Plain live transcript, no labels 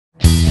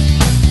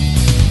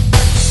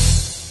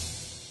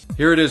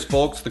Here it is,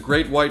 folks, the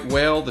great white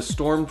whale, the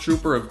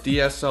stormtrooper of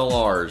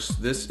DSLRs.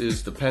 This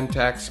is the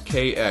Pentax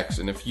K-x,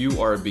 and if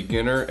you are a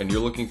beginner and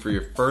you're looking for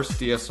your first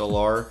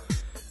DSLR,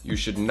 you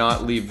should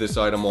not leave this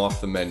item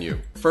off the menu.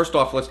 First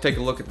off, let's take a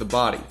look at the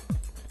body.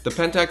 The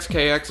Pentax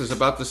K-x is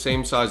about the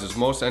same size as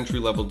most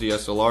entry-level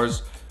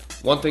DSLRs.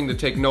 One thing to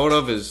take note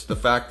of is the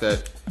fact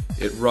that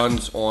it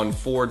runs on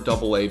 4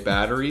 AA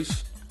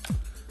batteries,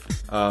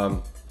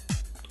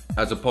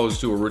 as opposed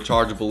to a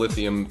rechargeable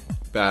lithium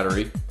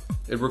battery.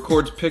 It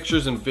records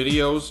pictures and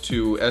videos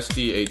to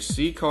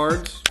SDHC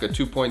cards, a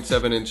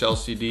 2.7-inch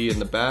LCD in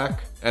the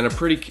back, and a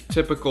pretty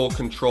typical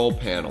control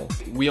panel.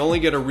 We only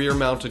get a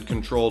rear-mounted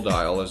control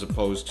dial as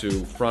opposed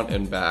to front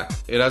and back.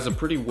 It has a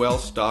pretty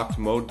well-stocked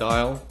mode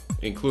dial,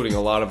 including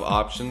a lot of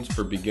options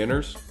for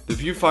beginners. The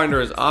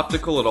viewfinder is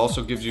optical. It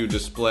also gives you a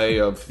display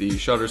of the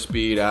shutter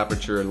speed,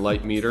 aperture, and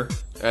light meter.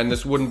 And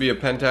this wouldn't be a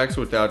Pentax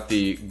without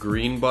the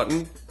green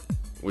button,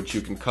 which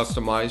you can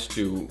customize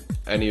to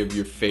any of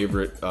your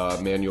favorite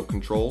manual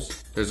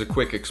controls. There's a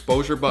quick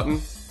exposure button.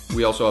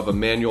 We also have a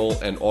manual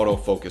and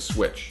autofocus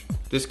switch.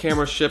 This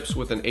camera ships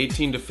with an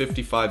 18 to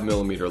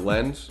 55mm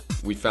lens.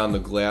 We found the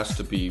glass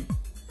to be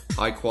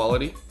high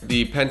quality.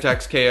 The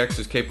Pentax K-x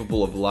is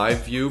capable of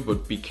live view,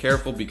 but be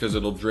careful because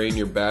it'll drain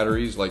your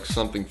batteries like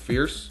something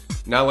fierce.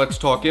 Now let's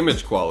talk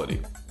image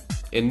quality.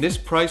 In this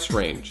price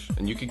range,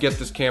 and you could get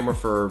this camera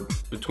for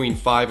between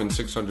 $500 and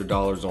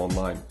 $600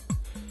 online,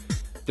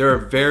 there are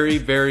very,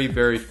 very,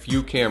 very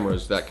few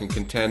cameras that can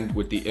contend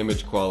with the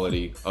image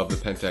quality of the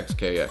Pentax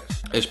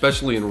K-x,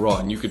 especially in RAW.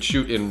 And you could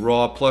shoot in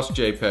RAW plus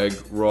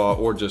JPEG, RAW,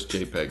 or just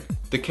JPEG.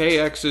 The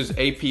K-x's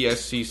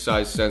APS-C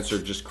size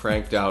sensor just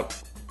cranked out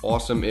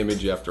awesome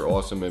image after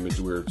awesome image.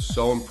 We were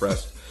so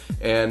impressed.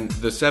 And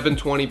the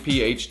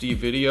 720p HD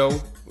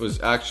video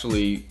was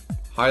actually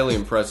highly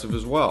impressive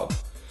as well.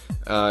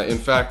 In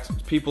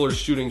fact, people are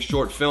shooting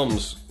short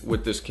films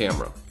with this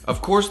camera.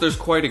 Of course, there's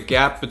quite a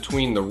gap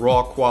between the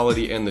RAW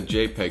quality and the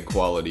JPEG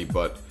quality,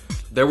 but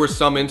there were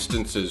some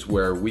instances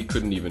where we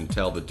couldn't even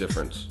tell the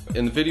difference.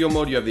 In the video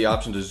mode, you have the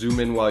option to zoom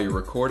in while you're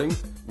recording,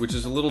 which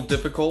is a little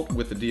difficult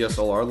with the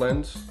DSLR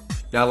lens.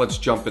 Now let's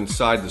jump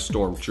inside the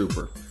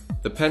Stormtrooper.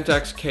 The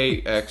Pentax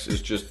K-x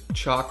is just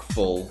chock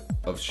full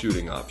of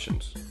shooting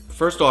options.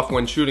 First off,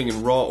 when shooting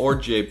in RAW or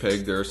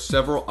JPEG, there are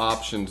several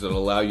options that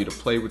allow you to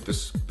play with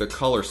the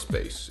color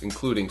space,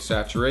 including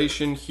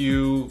saturation,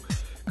 hue,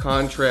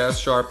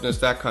 contrast, sharpness,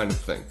 that kind of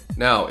thing.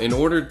 Now, in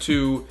order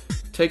to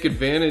take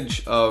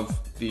advantage of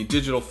the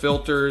digital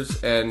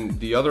filters and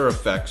the other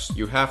effects,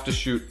 you have to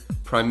shoot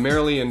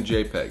primarily in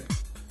JPEG.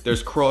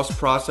 There's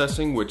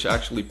cross-processing, which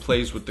actually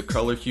plays with the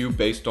color hue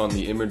based on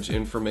the image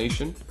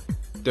information.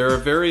 There are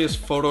various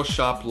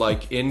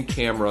Photoshop-like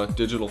in-camera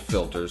digital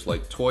filters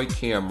like toy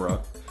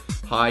camera,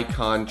 high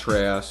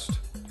contrast,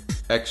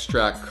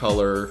 extract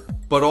color,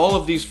 but all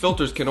of these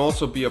filters can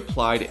also be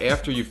applied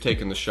after you've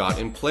taken the shot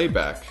in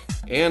playback,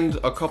 and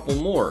a couple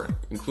more,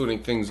 including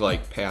things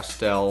like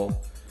pastel,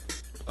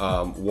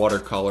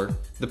 watercolor.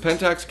 The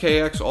Pentax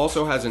K-x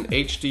also has an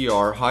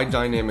HDR, high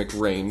dynamic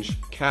range,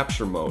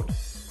 capture mode,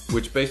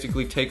 which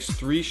basically takes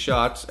 3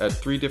 shots at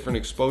 3 different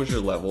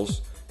exposure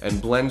levels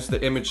and blends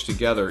the image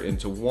together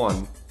into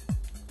one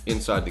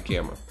inside the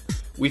camera.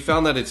 We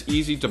found that it's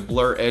easy to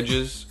blur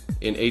edges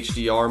in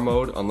HDR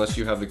mode unless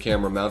you have the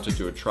camera mounted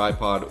to a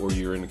tripod or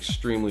you're in an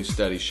extremely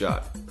steady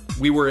shot.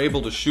 We were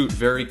able to shoot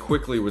very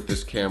quickly with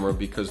this camera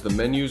because the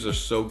menus are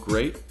so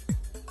great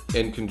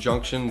in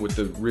conjunction with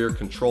the rear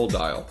control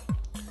dial.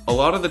 A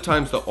lot of the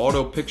times the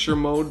auto picture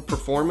mode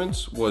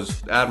performance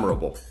was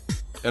admirable.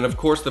 And of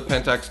course the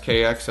Pentax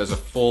K-x has a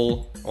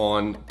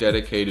full-on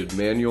dedicated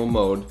manual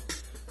mode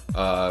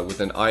with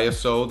an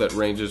ISO that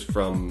ranges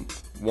from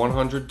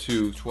 100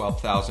 to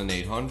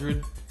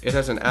 12,800. It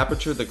has an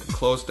aperture that can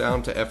close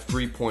down to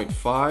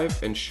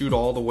f3.5 and shoot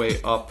all the way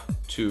up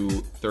to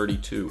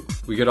 32.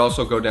 We could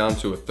also go down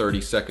to a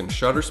 30-second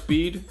shutter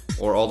speed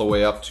or all the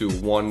way up to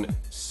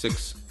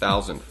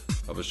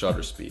 1/6000th of a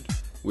shutter speed.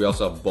 We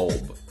also have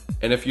bulb.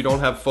 And if you don't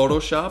have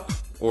Photoshop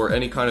or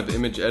any kind of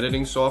image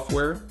editing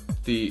software,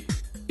 the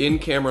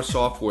in-camera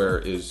software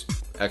is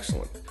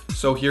excellent.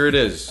 So here it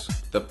is,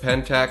 the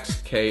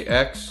Pentax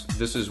K-x.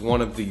 This is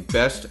one of the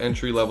best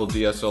entry-level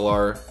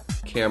DSLR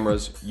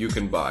cameras you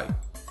can buy.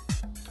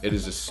 It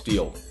is a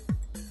steal.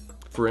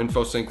 For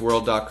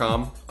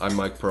InfoSyncWorld.com, I'm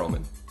Mike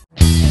Perlman.